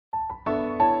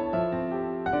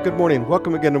Good morning.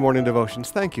 Welcome again to Morning Devotions.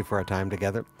 Thank you for our time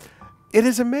together. It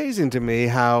is amazing to me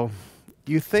how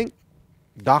you think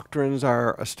doctrines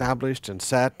are established and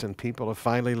set and people have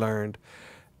finally learned,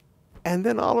 and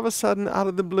then all of a sudden, out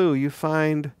of the blue, you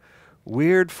find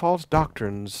weird false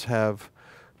doctrines have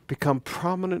become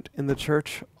prominent in the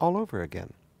church all over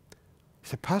again. You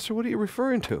say, Pastor, what are you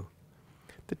referring to?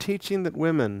 The teaching that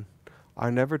women are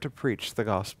never to preach the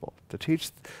gospel, to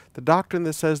teach the doctrine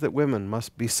that says that women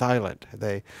must be silent.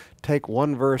 They take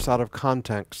one verse out of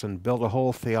context and build a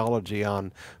whole theology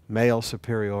on male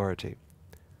superiority.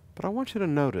 But I want you to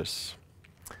notice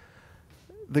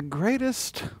the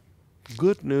greatest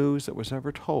good news that was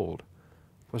ever told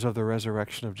was of the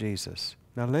resurrection of Jesus.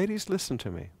 Now, ladies, listen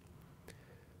to me.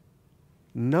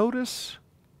 Notice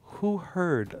who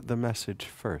heard the message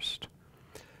first.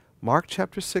 Mark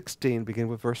chapter 16, begin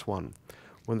with verse 1.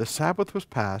 When the Sabbath was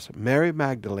past, Mary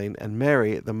Magdalene and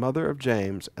Mary, the mother of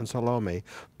James, and Salome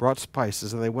brought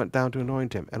spices, and they went down to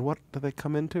anoint him. And what do they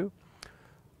come into?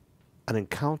 An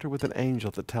encounter with an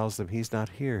angel that tells them he's not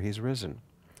here, he's risen.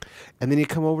 And then you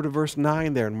come over to verse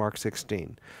 9 there in Mark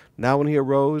 16. Now when he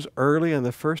arose early on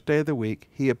the first day of the week,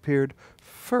 he appeared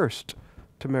first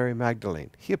to Mary Magdalene.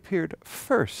 He appeared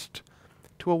first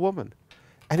to a woman.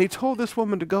 And he told this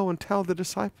woman to go and tell the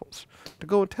disciples, to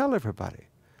go and tell everybody.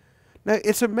 Now,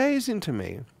 it's amazing to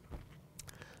me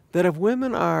that if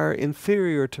women are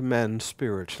inferior to men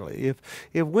spiritually,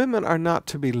 if women are not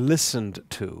to be listened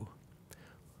to,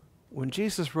 when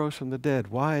Jesus rose from the dead,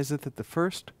 why is it that the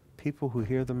first people who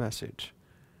hear the message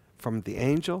from the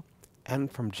angel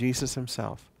and from Jesus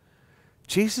himself,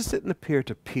 Jesus didn't appear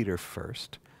to Peter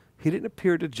first. He didn't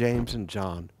appear to James and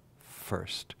John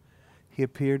first. He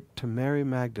appeared to Mary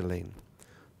Magdalene,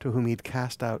 to whom he'd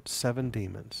cast out 7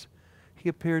 demons. He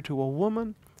appeared to a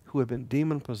woman who had been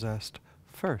demon-possessed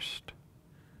first.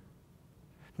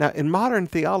 Now, in modern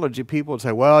theology, people would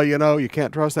say, well, you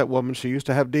can't trust that woman. She used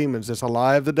to have demons. It's a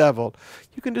lie of the devil.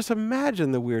 You can just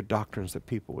imagine the weird doctrines that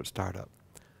people would start up.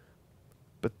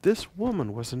 But this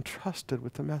woman was entrusted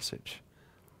with the message.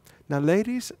 Now,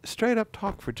 ladies, straight up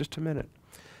talk for just a minute.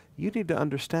 You need to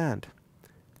understand,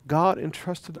 God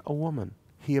entrusted a woman.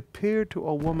 He appeared to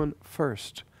a woman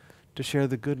first to share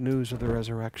the good news of the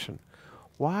resurrection.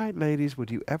 Why, ladies, would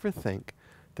you ever think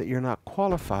that you're not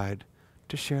qualified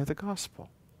to share the gospel?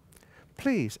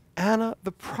 Please, Anna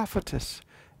the prophetess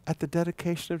at the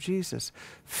dedication of Jesus,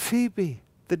 Phoebe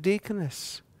the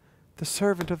deaconess, the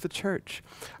servant of the church.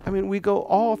 I mean, we go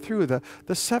all through the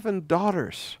 7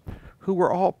 daughters who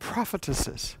were all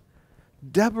prophetesses.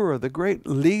 Deborah, the great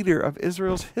leader of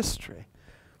Israel's history.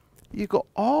 You go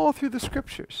all through the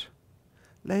scriptures.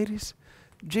 Ladies,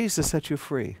 Jesus set you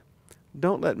free.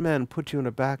 Don't let men put you in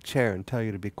a back chair and tell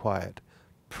you to be quiet.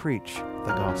 Preach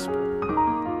the gospel.